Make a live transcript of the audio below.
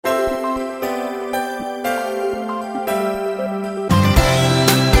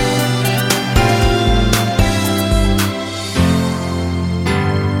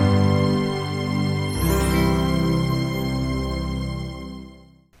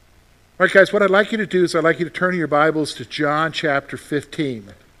All right, guys, what I'd like you to do is I'd like you to turn your Bibles to John chapter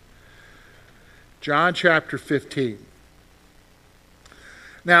 15. John chapter 15.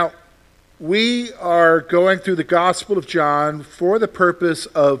 Now, we are going through the Gospel of John for the purpose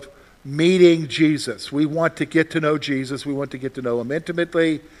of meeting Jesus. We want to get to know Jesus. We want to get to know him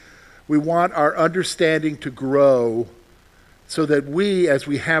intimately. We want our understanding to grow so that we, as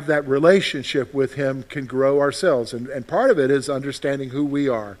we have that relationship with him, can grow ourselves. And part of it is understanding who we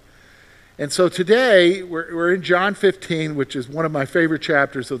are. And so today, we're in John 15, which is one of my favorite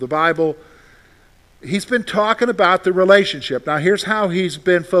chapters of the Bible. He's been talking about the relationship. Now, here's how he's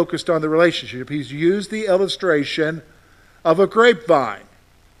been focused on the relationship. He's used the illustration of a grapevine,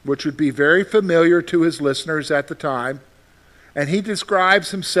 which would be very familiar to his listeners at the time. And he describes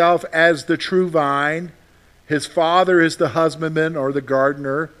himself as the true vine. His father is the husbandman or the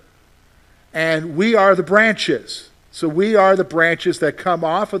gardener. And we are the branches. So we are the branches that come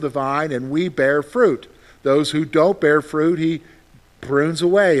off of the vine and we bear fruit. Those who don't bear fruit, he prunes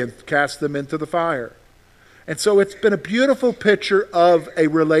away and casts them into the fire. And so it's been a beautiful picture of a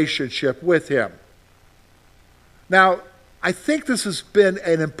relationship with him. Now, I think this has been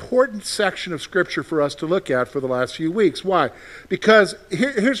an important section of Scripture for us to look at for the last few weeks. Why? Because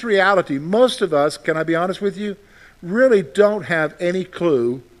here's reality. Most of us, can I be honest with you, really don't have any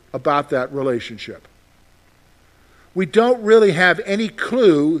clue about that relationship. We don't really have any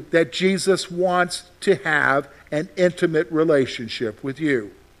clue that Jesus wants to have an intimate relationship with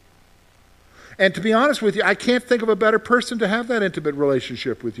you. And to be honest with you, I can't think of a better person to have that intimate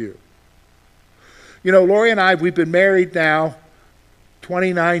relationship with you. You know, Lori and I, we've been married now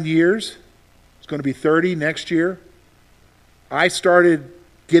 29 years. It's going to be 30 next year. I started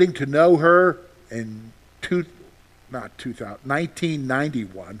getting to know her in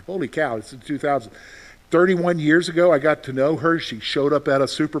 1991. Holy cow, it's in 2000. 31 years ago, I got to know her. She showed up at a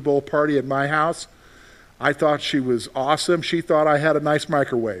Super Bowl party at my house. I thought she was awesome. She thought I had a nice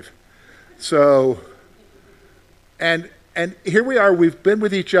microwave. So, and here we are. We've been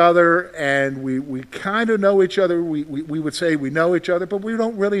with each other, and we kind of know each other. We would say we know each other, but we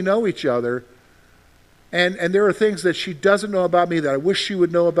don't really know each other. And there are things that she doesn't know about me that I wish she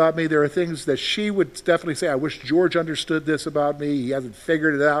would know about me. There are things that she would definitely say, I wish George understood this about me. He hasn't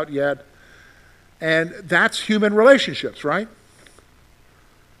figured it out yet. And that's human relationships, right?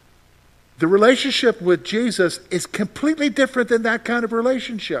 The relationship with Jesus is completely different than that kind of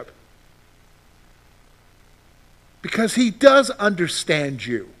relationship. Because he does understand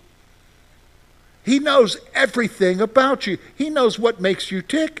you. He knows everything about you. He knows what makes you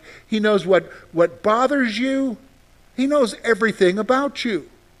tick. He knows what bothers you. He knows everything about you.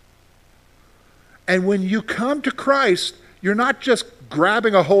 And when you come to Christ, you're not just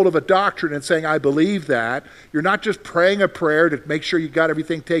grabbing a hold of a doctrine and saying, I believe that. You're not just praying a prayer to make sure you got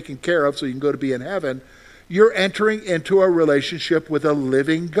everything taken care of so you can go to be in heaven. You're entering into a relationship with a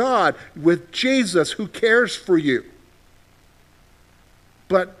living God, with Jesus who cares for you.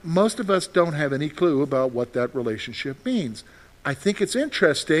 But most of us don't have any clue about what that relationship means. I think it's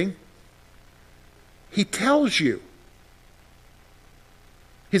interesting. He tells you.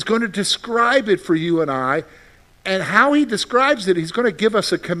 He's going to describe it for you and I. And how he describes it, he's going to give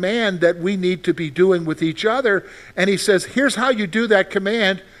us a command that we need to be doing with each other. And he says, here's how you do that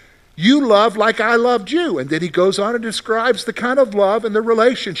command. You love like I loved you. And then he goes on and describes the kind of love and the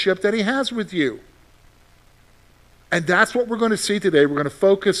relationship that he has with you. And that's what we're going to see today. We're going to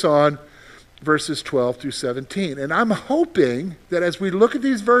focus on verses 12 through 17. And I'm hoping that as we look at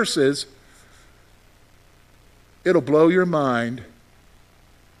these verses, it'll blow your mind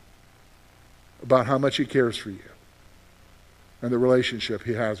about how much he cares for you and the relationship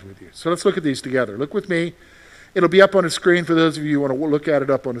he has with you. So let's look at these together. Look with me. It'll be up on the screen for those of you who want to look at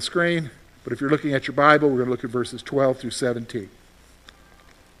it up on the screen. But if you're looking at your Bible, we're going to look at verses 12 through 17.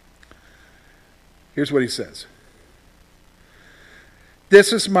 Here's what he says.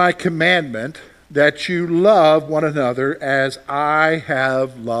 This is my commandment, that you love one another as I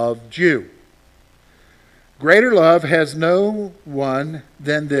have loved you. Greater love has no one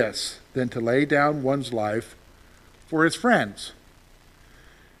than this, than to lay down one's life for his friends.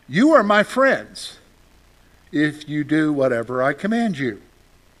 You are my friends if you do whatever I command you.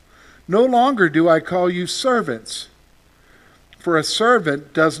 No longer do I call you servants, for a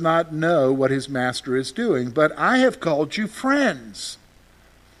servant does not know what his master is doing, but I have called you friends.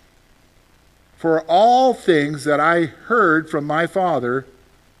 For all things that I heard from my Father,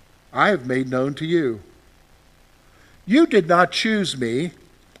 I have made known to you. You did not choose me,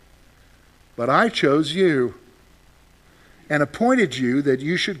 but I chose you and appointed you that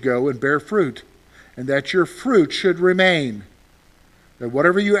you should go and bear fruit, and that your fruit should remain, that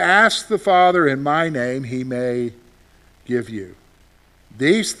whatever you ask the Father in my name, he may give you.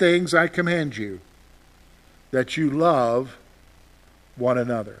 These things I command you, that you love one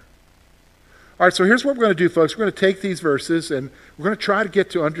another. All right, so here's what we're going to do, folks. We're going to take these verses and we're going to try to get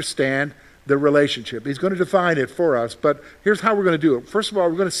to understand the relationship. He's going to define it for us, but here's how we're going to do it. First of all,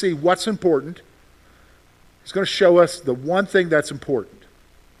 we're going to see what's important. He's going to show us the one thing that's important.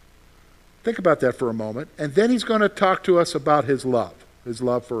 Think about that for a moment. And then he's going to talk to us about his love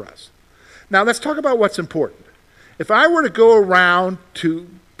for us. Now, let's talk about what's important. If I were to go around to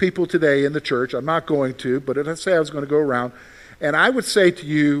people today in the church, I'm not going to, but let's say I was going to go around, and I would say to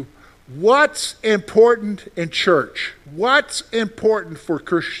you, what's important in church? What's important for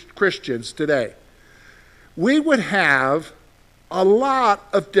Christians today? We would have a lot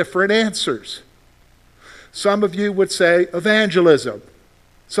of different answers. Some of you would say evangelism.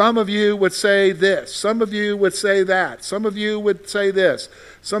 Some of you would say this. Some of you would say that. Some of you would say this.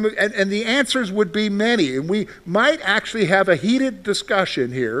 And the answers would be many. And we might actually have a heated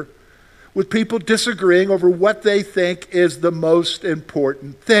discussion here with people disagreeing over what they think is the most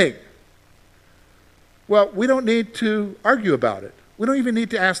important thing. Well, we don't need to argue about it. We don't even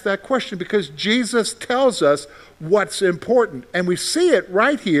need to ask that question because Jesus tells us what's important. And we see it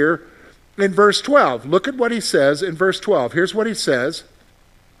right here in verse 12. Look at what he says in verse 12. Here's what he says.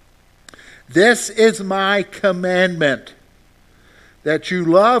 This is my commandment, that you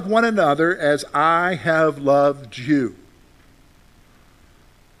love one another as I have loved you.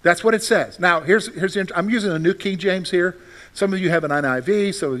 That's what it says. Now, I'm using a New King James here. Some of you have an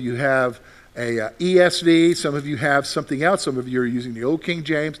NIV. Some of you have a ESV. Some of you have something else. Some of you are using the Old King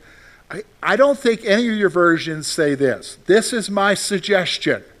James. I don't think any of your versions say this. This is my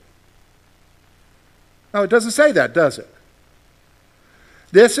suggestion. No, it doesn't say that, does it?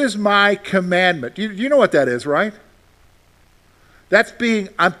 This is my commandment. You know what that is, right? That's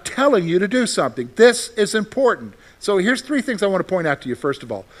I'm telling you to do something. This is important. So here's three things I want to point out to you, first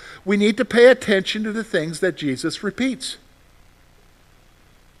of all. We need to pay attention to the things that Jesus repeats.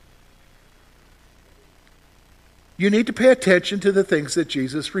 You need to pay attention to the things that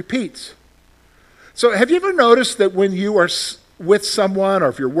Jesus repeats. So have you ever noticed that when you are with someone, or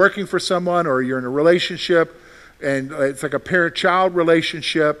if you're working for someone, or you're in a relationship, and it's like a parent-child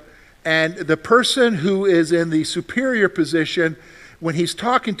relationship, and the person who is in the superior position, when he's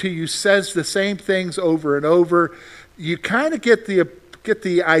talking to you, says the same things over and over, you kind of get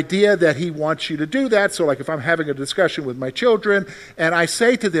the idea that he wants you to do that. So like if I'm having a discussion with my children, and I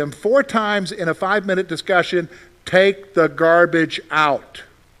say to them 4 times in a 5-minute discussion, take the garbage out.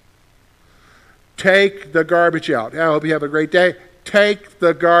 Take the garbage out. I hope you have a great day. Take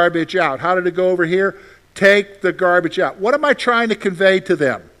the garbage out. How did it go over here? Take the garbage out. What am I trying to convey to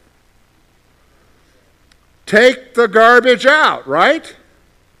them? Take the garbage out, right?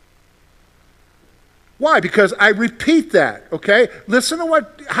 Why? Because I repeat that, okay? Listen to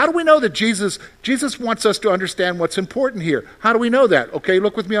how do we know that Jesus wants us to understand what's important here? How do we know that? Okay,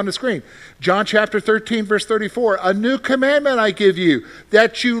 look with me on the screen. John chapter 13, verse 34. A new commandment I give you,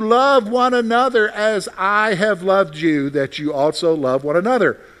 that you love one another as I have loved you, that you also love one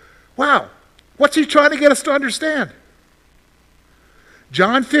another. Wow. What's he trying to get us to understand?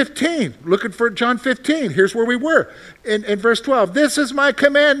 John 15, looking for John 15. Here's where we were in verse 12. This is my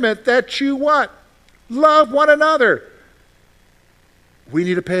commandment, that you what? Love one another. We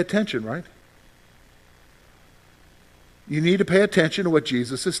need to pay attention, right? You need to pay attention to what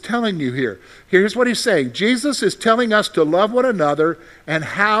Jesus is telling you here. Here's what he's saying. Jesus is telling us to love one another and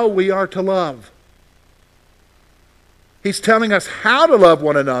how we are to love. He's telling us how to love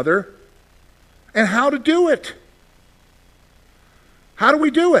one another and how to do it. How do we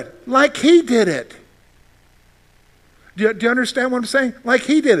do it? Like he did it. Do you understand what I'm saying? Like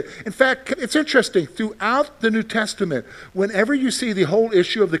he did it. In fact, it's interesting. Throughout the New Testament, whenever you see the whole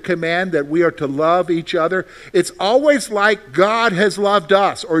issue of the command that we are to love each other, it's always like God has loved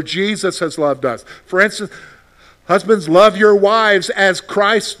us or Jesus has loved us. For instance, husbands, love your wives as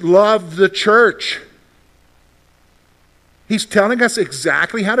Christ loved the church. He's telling us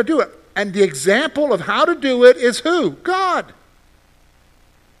exactly how to do it. And the example of how to do it is who? God.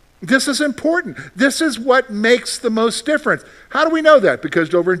 This is important. This is what makes the most difference. How do we know that?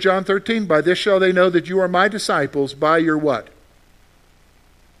 Because over in John 13, by this shall they know that you are my disciples, by your what?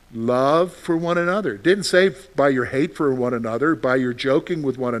 Love for one another. It didn't say by your hate for one another, by your joking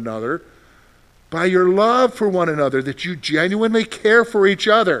with one another, by your love for one another, that you genuinely care for each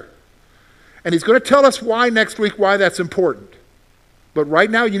other. And he's going to tell us why next week, why that's important. But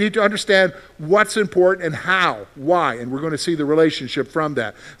right now you need to understand what's important and how, why, and we're going to see the relationship from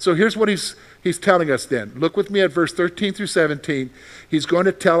that. So here's what he's telling us then. Look with me at verse 13 through 17. He's going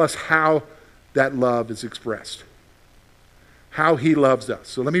to tell us how that love is expressed, how he loves us.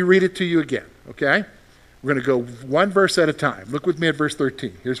 So let me read it to you again, okay? We're going to go one verse at a time. Look with me at verse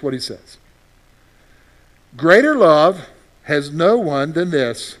 13. Here's what he says. Greater love has no one than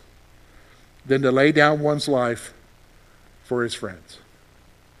this, than to lay down one's life for his friends.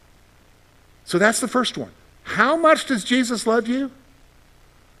 So that's the first one. How much does Jesus love you?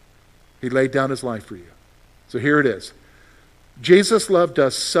 He laid down his life for you. So here it is. Jesus loved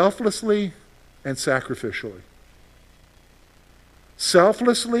us selflessly and sacrificially.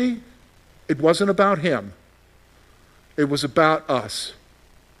 Selflessly, it wasn't about him. It was about us.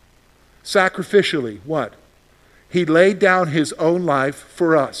 Sacrificially, what? He laid down his own life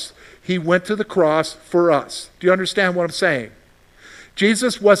for us. He went to the cross for us. Do you understand what I'm saying?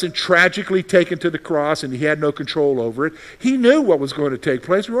 Jesus wasn't tragically taken to the cross and he had no control over it. He knew what was going to take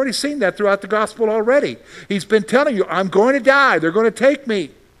place. We've already seen that throughout the gospel already. He's been telling you, I'm going to die. They're going to take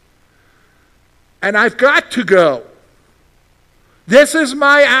me. And I've got to go. This is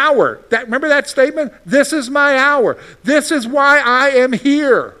my hour. Remember that statement? This is my hour. This is why I am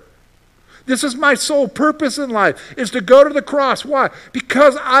here. This is my sole purpose in life, is to go to the cross. Why?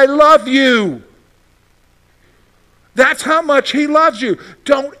 Because I love you. That's how much he loves you.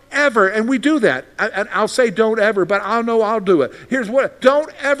 Don't ever, and we do that. I'll say don't ever, but I'll know I'll do it. Here's what,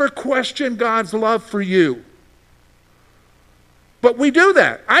 don't ever question God's love for you. But we do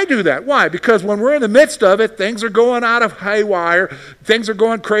that. I do that. Why? Because when we're in the midst of it, things are going out of haywire. Things are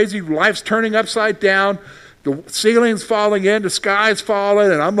going crazy. Life's turning upside down. The ceiling's falling in. The sky's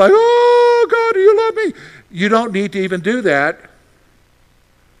falling. And I'm like, oh, God, do you love me? You don't need to even do that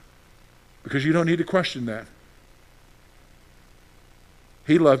because you don't need to question that.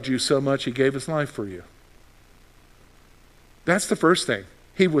 He loved you so much, he gave his life for you. That's the first thing.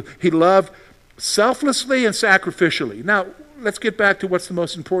 He loved selflessly and sacrificially. Now, let's get back to what's the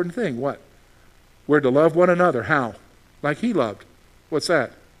most important thing. What? We're to love one another. How? Like he loved. What's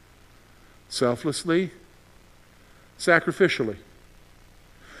that? Selflessly, sacrificially.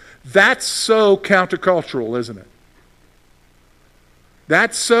 That's so countercultural, isn't it?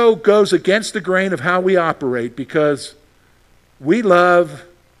 That so goes against the grain of how we operate because we love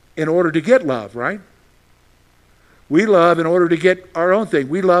in order to get love, right? We love in order to get our own thing.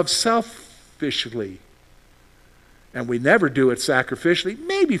 We love selfishly. And we never do it sacrificially,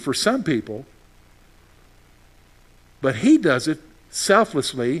 maybe for some people. But he does it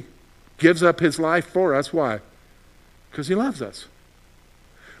selflessly, gives up his life for us. Why? Because he loves us.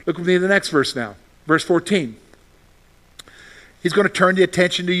 Look with me at the next verse now. Verse 14. He's going to turn the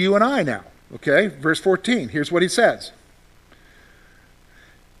attention to you and I now. Okay? Verse 14. Here's what he says.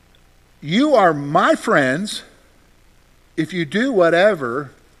 You are my friends if you do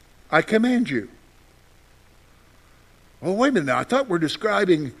whatever I command you. Oh, wait a minute now. I thought we're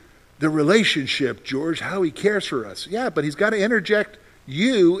describing the relationship, George, how he cares for us. Yeah, but he's got to interject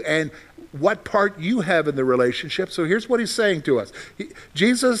you and what part you have in the relationship. So here's what he's saying to us.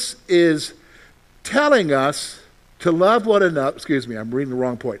 Jesus is telling us to love one another. Excuse me, I'm reading the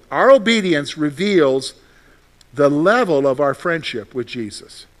wrong point. Our obedience reveals the level of our friendship with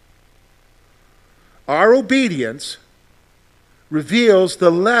Jesus. Our obedience reveals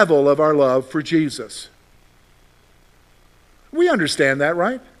the level of our love for Jesus. We understand that,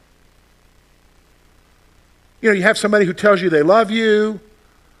 right? You know, you have somebody who tells you they love you.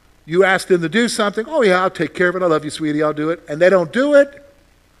 You ask them to do something. Oh, yeah, I'll take care of it. I love you, sweetie. I'll do it. And they don't do it.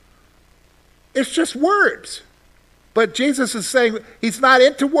 It's just words. But Jesus is saying he's not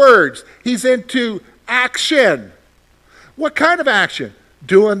into words. He's into action. What kind of action?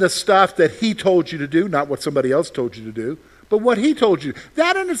 Doing the stuff that he told you to do, not what somebody else told you to do, but what he told you.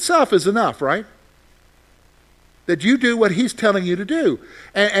 That in itself is enough, right? That you do what he's telling you to do.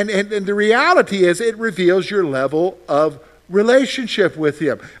 And the reality is it reveals your level of relationship with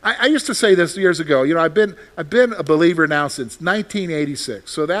him. I used to say this years ago. You know, I've been a believer now since 1986.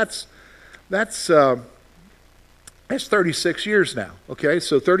 So that's 36 years now. Okay,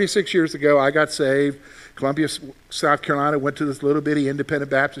 so 36 years ago I got saved. Columbia, South Carolina, went to this little bitty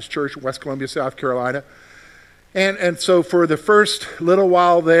independent Baptist church in West Columbia, South Carolina. And so for the first little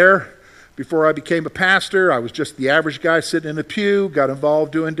while there, before I became a pastor, I was just the average guy sitting in a pew, got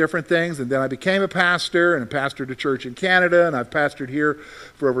involved doing different things, and then I became a pastor, and I pastored a church in Canada, and I've pastored here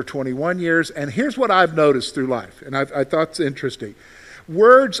for over 21 years. And here's what I've noticed through life, and I thought it's interesting.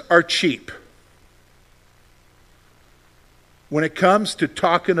 Words are cheap when it comes to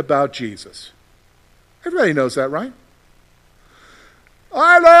talking about Jesus. Everybody knows that, right?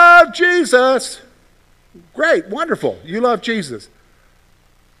 I love Jesus. Great, wonderful. You love Jesus.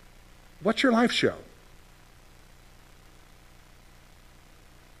 What's your life show?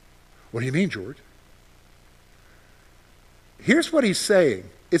 What do you mean, George? Here's what he's saying.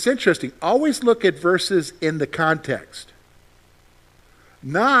 It's interesting. Always look at verses in the context,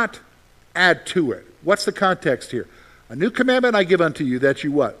 not add to it. What's the context here? A new commandment I give unto you, that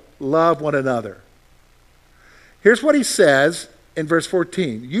you what? Love one another. Here's what he says in verse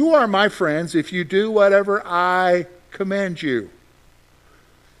 14. You are my friends if you do whatever I command you.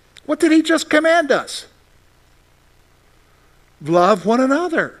 What did he just command us? Love one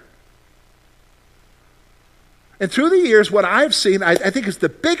another. And through the years, what I've seen, I think is the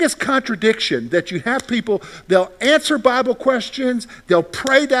biggest contradiction that you have people, they'll answer Bible questions, they'll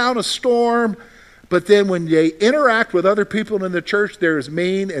pray down a storm, but then when they interact with other people in the church, they're as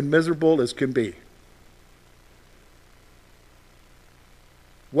mean and miserable as can be.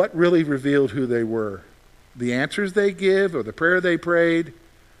 What really revealed who they were? The answers they give, or the prayer they prayed,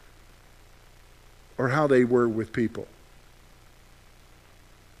 or how they were with people?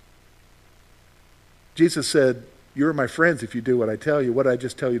 Jesus said, you're my friends if you do what I tell you. What did I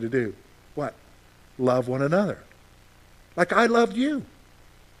just tell you to do? What? Love one another. Like I loved you.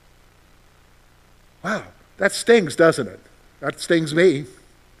 Wow, that stings, doesn't it? That stings me.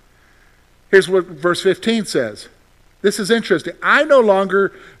 Here's what verse 15 says. This is interesting. I no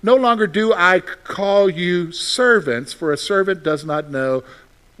longer do I call you servants, for a servant does not know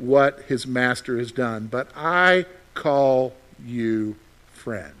what his master has done, but I call you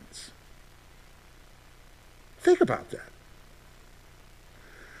friends. Think about that.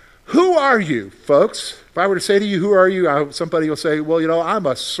 Who are you, folks? If I were to say to you, who are you? Somebody will say, well, I'm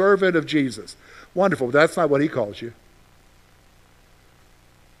a servant of Jesus. Wonderful, but that's not what he calls you.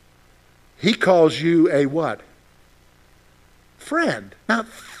 He calls you a what? Friend. Now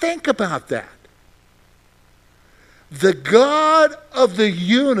think about that. The God of the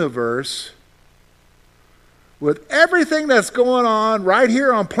universe, with everything that's going on right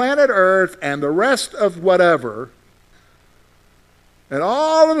here on planet Earth and the rest of whatever, and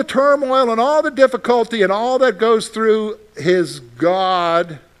all of the turmoil and all the difficulty and all that goes through his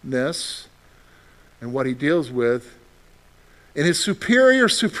godness and what he deals with, in his superior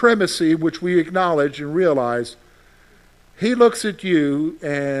supremacy, which we acknowledge and realize, he looks at you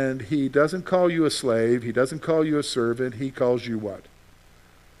and he doesn't call you a slave, he doesn't call you a servant, he calls you what?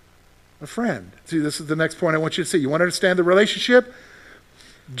 A friend. See, this is the next point I want you to see. You want to understand the relationship?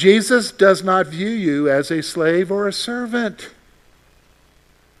 Jesus does not view you as a slave or a servant.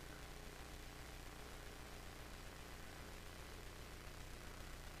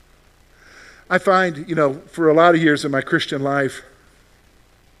 I find, for a lot of years in my Christian life,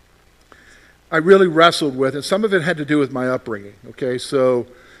 I really wrestled with, and some of it had to do with my upbringing, okay? So,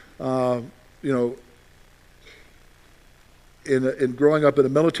 in growing up in a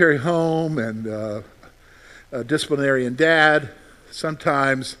military home and a disciplinarian dad,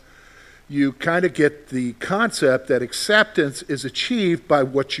 sometimes you kind of get the concept that acceptance is achieved by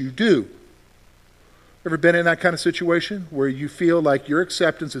what you do. Ever been in that kind of situation where you feel like your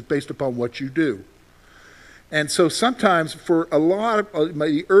acceptance is based upon what you do? And so sometimes for a lot of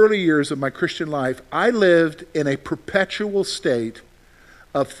the early years of my Christian life, I lived in a perpetual state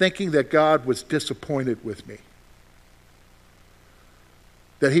of thinking that God was disappointed with me.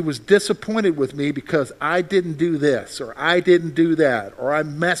 That he was disappointed with me because I didn't do this, or I didn't do that, or I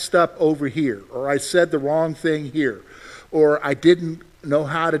messed up over here, or I said the wrong thing here, or I didn't know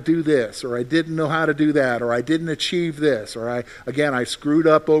how to do this, or I didn't know how to do that, or I didn't achieve this, or I screwed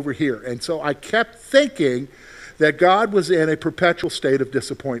up over here. And so I kept thinking that God was in a perpetual state of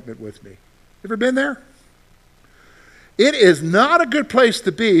disappointment with me. Ever been there? It is not a good place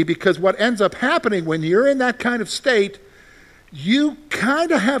to be, because what ends up happening when you're in that kind of state, you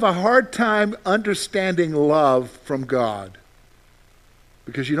kind of have a hard time understanding love from God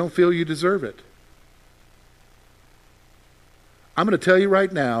because you don't feel you deserve it. I'm going to tell you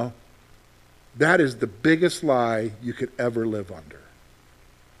right now, that is the biggest lie you could ever live under.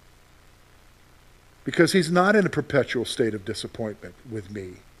 Because he's not in a perpetual state of disappointment with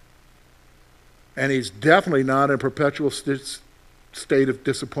me. And he's definitely not in a perpetual state of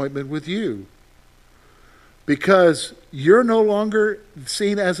disappointment with you. Because you're no longer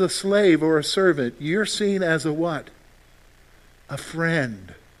seen as a slave or a servant. You're seen as a what? A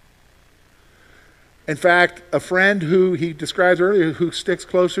friend. In fact, a friend who he describes earlier, who sticks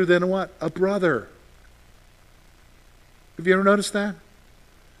closer than a what? A brother. Have you ever noticed that?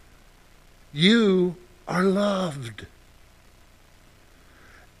 You are loved.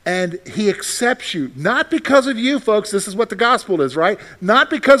 And he accepts you, not because of you, folks. This is what the gospel is, right? Not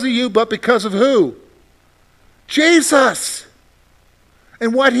because of you, but because of who? Jesus.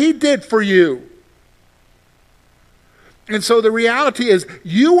 And what he did for you. And so the reality is,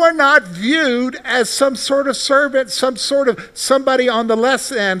 you are not viewed as some sort of servant, some sort of somebody on the less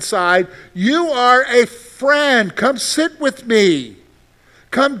than side. You are a friend. Come sit with me.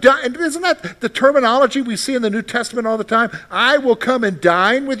 Come dine. And isn't that the terminology we see in the New Testament all the time? I will come and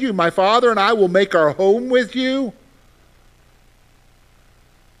dine with you. My Father and I will make our home with you.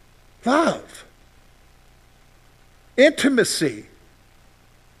 Love. Intimacy.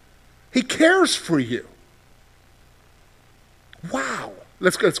 He cares for you. Wow.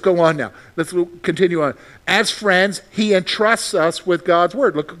 Let's go on now. Let's continue on. As friends, he entrusts us with God's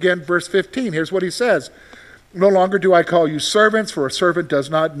word. Look again, verse 15. Here's what he says. No longer do I call you servants, for a servant does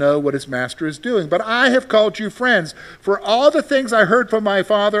not know what his master is doing. But I have called you friends, for all the things I heard from my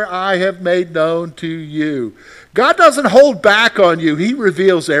Father I have made known to you. God doesn't hold back on you. He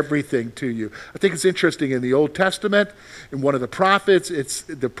reveals everything to you. I think it's interesting in the Old Testament, in one of the prophets,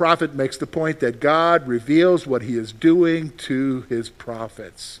 the prophet makes the point that God reveals what he is doing to his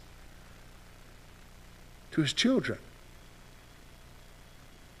prophets, to his children.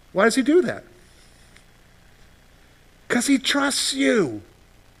 Why does he do that? Because he trusts you.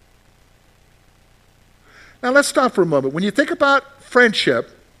 Now let's stop for a moment. When you think about friendship,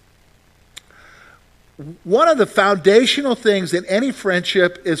 one of the foundational things in any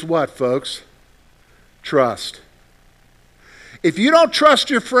friendship is what, folks? Trust. If you don't trust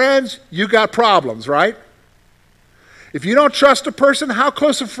your friends, you got problems, right? If you don't trust a person, how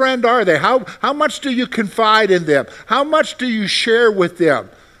close a friend are they? How much do you confide in them? How much do you share with them?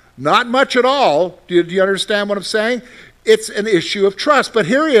 Not much at all. Do you understand what I'm saying? It's an issue of trust. But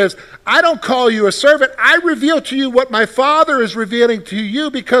here he is. I don't call you a servant. I reveal to you what my Father is revealing to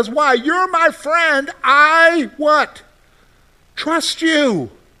you, because why? You're my friend. I what? Trust you.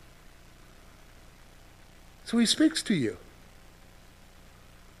 So he speaks to you.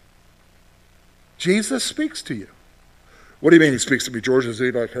 Jesus speaks to you. What do you mean he speaks to me, George? Is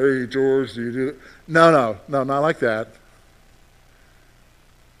he like, hey, George, do you do that? No, not like that.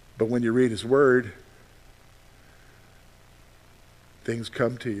 But when you read his word, things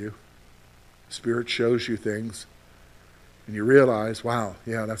come to you. Spirit shows you things. And you realize, wow,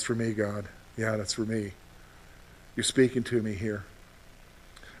 yeah, that's for me, God. Yeah, that's for me. You're speaking to me here.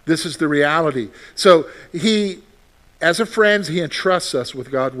 This is the reality. So he, as a friend, he entrusts us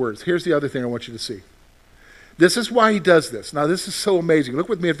with God's words. Here's the other thing I want you to see. This is why he does this. Now, this is so amazing. Look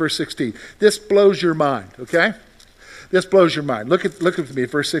with me at verse 16. This blows your mind, okay? This blows your mind. Look with me at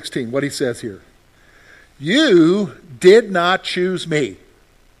verse 16, what he says here. You did not choose me.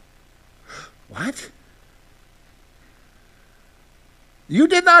 What? You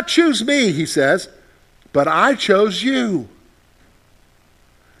did not choose me, he says, but I chose you.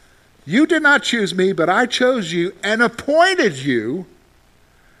 You did not choose me, but I chose you and appointed you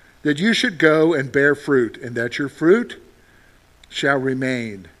that you should go and bear fruit, and that your fruit shall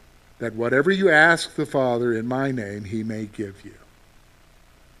remain, that whatever you ask the Father in my name, he may give you.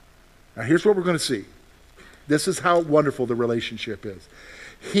 Now here's what we're going to see. This is how wonderful the relationship is.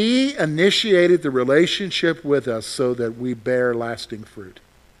 He initiated the relationship with us so that we bear lasting fruit.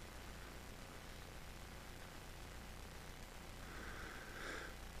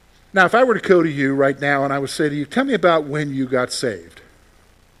 Now, if I were to go to you right now and I would say to you, tell me about when you got saved.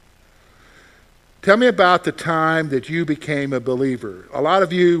 Tell me about the time that you became a believer. A lot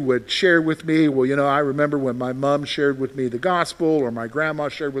of you would share with me, well, you know, I remember when my mom shared with me the gospel, or my grandma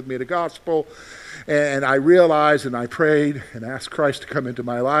shared with me the gospel, and I realized and I prayed and asked Christ to come into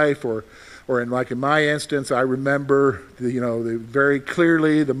my life, or in my instance, I remember very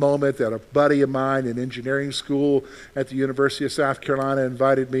clearly the moment that a buddy of mine in engineering school at the University of South Carolina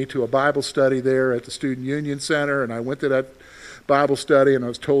invited me to a Bible study there at the Student Union Center, and I went to that Bible study and I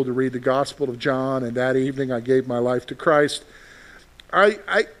was told to read the Gospel of John, and that evening I gave my life to Christ.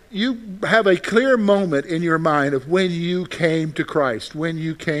 You have a clear moment in your mind of when you came to Christ, when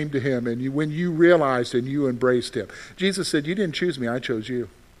you came to him, and when you realized and you embraced him. Jesus said, you didn't choose me, I chose you.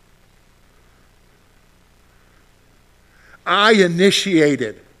 I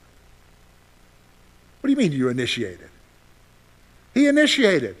initiated. What do you mean you initiated? He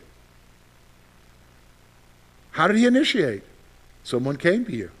initiated. How did he initiate? Someone came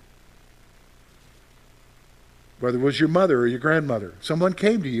to you. Whether it was your mother or your grandmother. Someone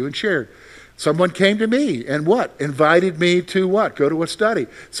came to you and shared. Someone came to me and what? Invited me to what? Go to a study.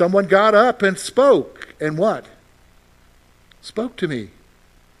 Someone got up and spoke. And what? Spoke to me.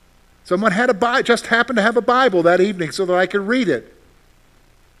 Someone had just happened to have a Bible that evening so that I could read it.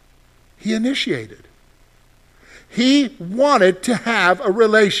 He initiated. He wanted to have a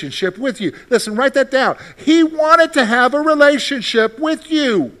relationship with you. Listen, write that down. He wanted to have a relationship with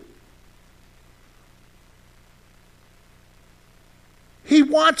you. He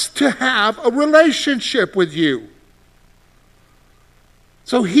wants to have a relationship with you.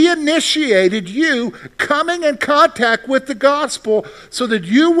 So he initiated you coming in contact with the gospel so that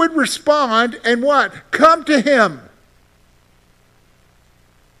you would respond and what? Come to him.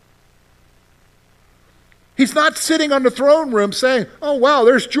 He's not sitting on the throne room saying, oh wow,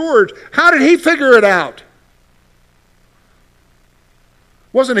 there's George. How did he figure it out?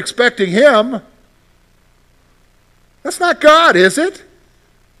 Wasn't expecting him. That's not God, is it?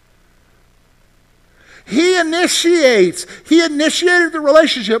 He initiates. He initiated the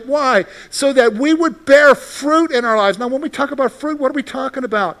relationship. Why? So that we would bear fruit in our lives. Now, when we talk about fruit, what are we talking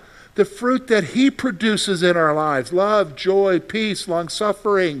about? The fruit that he produces in our lives. Love, joy, peace,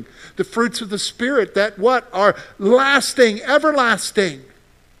 long-suffering. The fruits of the Spirit that what? Are lasting, everlasting.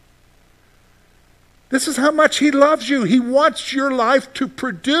 This is how much he loves you. He wants your life to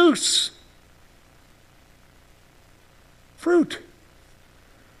produce fruit,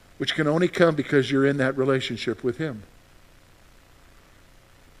 which can only come because you're in that relationship with him.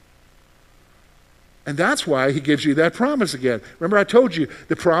 And that's why he gives you that promise again. Remember I told you,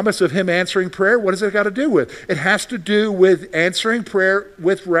 the promise of him answering prayer, what does it got to do with? It has to do with answering prayer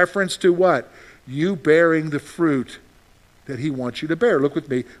with reference to what? You bearing the fruit that he wants you to bear. Look with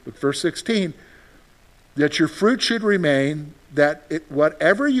me, look verse 16. That your fruit should remain, that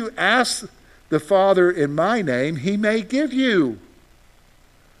whatever you ask the Father in my name, he may give you.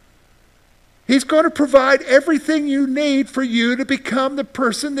 He's going to provide everything you need for you to become the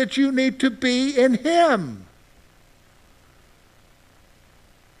person that you need to be in him.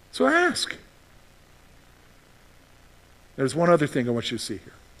 So ask. There's one other thing I want you to see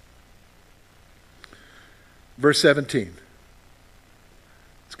here. Verse 17.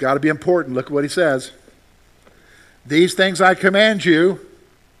 It's got to be important. Look at what he says. These things I command you,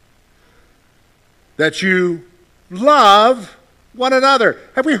 that you love one another.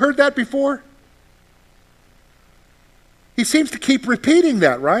 Have we heard that before? He seems to keep repeating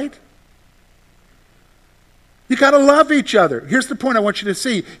that, right? You got to love each other. Here's the point I want you to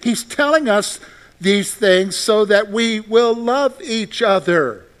see. He's telling us these things so that we will love each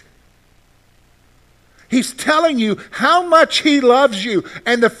other. He's telling you how much he loves you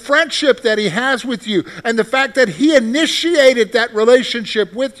and the friendship that he has with you and the fact that he initiated that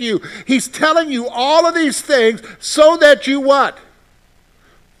relationship with you. He's telling you all of these things so that you what?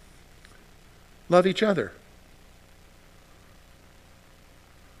 Love each other.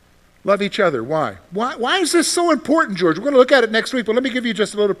 Love each other. Why? Why is this so important, George? We're going to look at it next week, but let me give you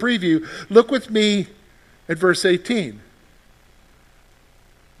just a little preview. Look with me at verse 18.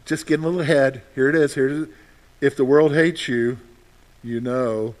 Just getting a little ahead. Here it is. Here it is. If the world hates you, you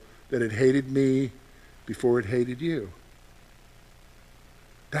know that it hated me before it hated you.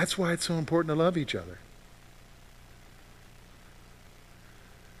 That's why it's so important to love each other.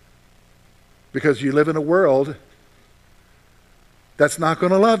 Because you live in a world that's not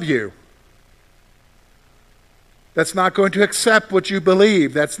going to love you. That's not going to accept what you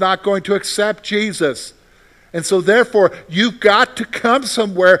believe. That's not going to accept Jesus. And so therefore, you've got to come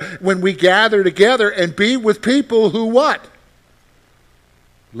somewhere when we gather together and be with people who what?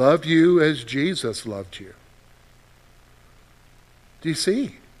 Love you as Jesus loved you. Do you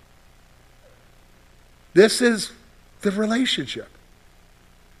see? This is the relationship.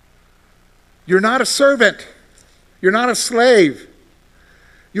 You're not a servant. You're not a slave.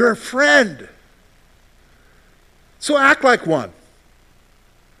 You're a friend. So act like one.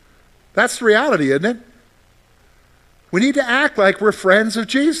 That's the reality, isn't it? We need to act like we're friends of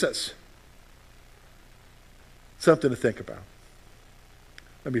Jesus. Something to think about.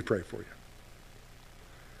 Let me pray for you.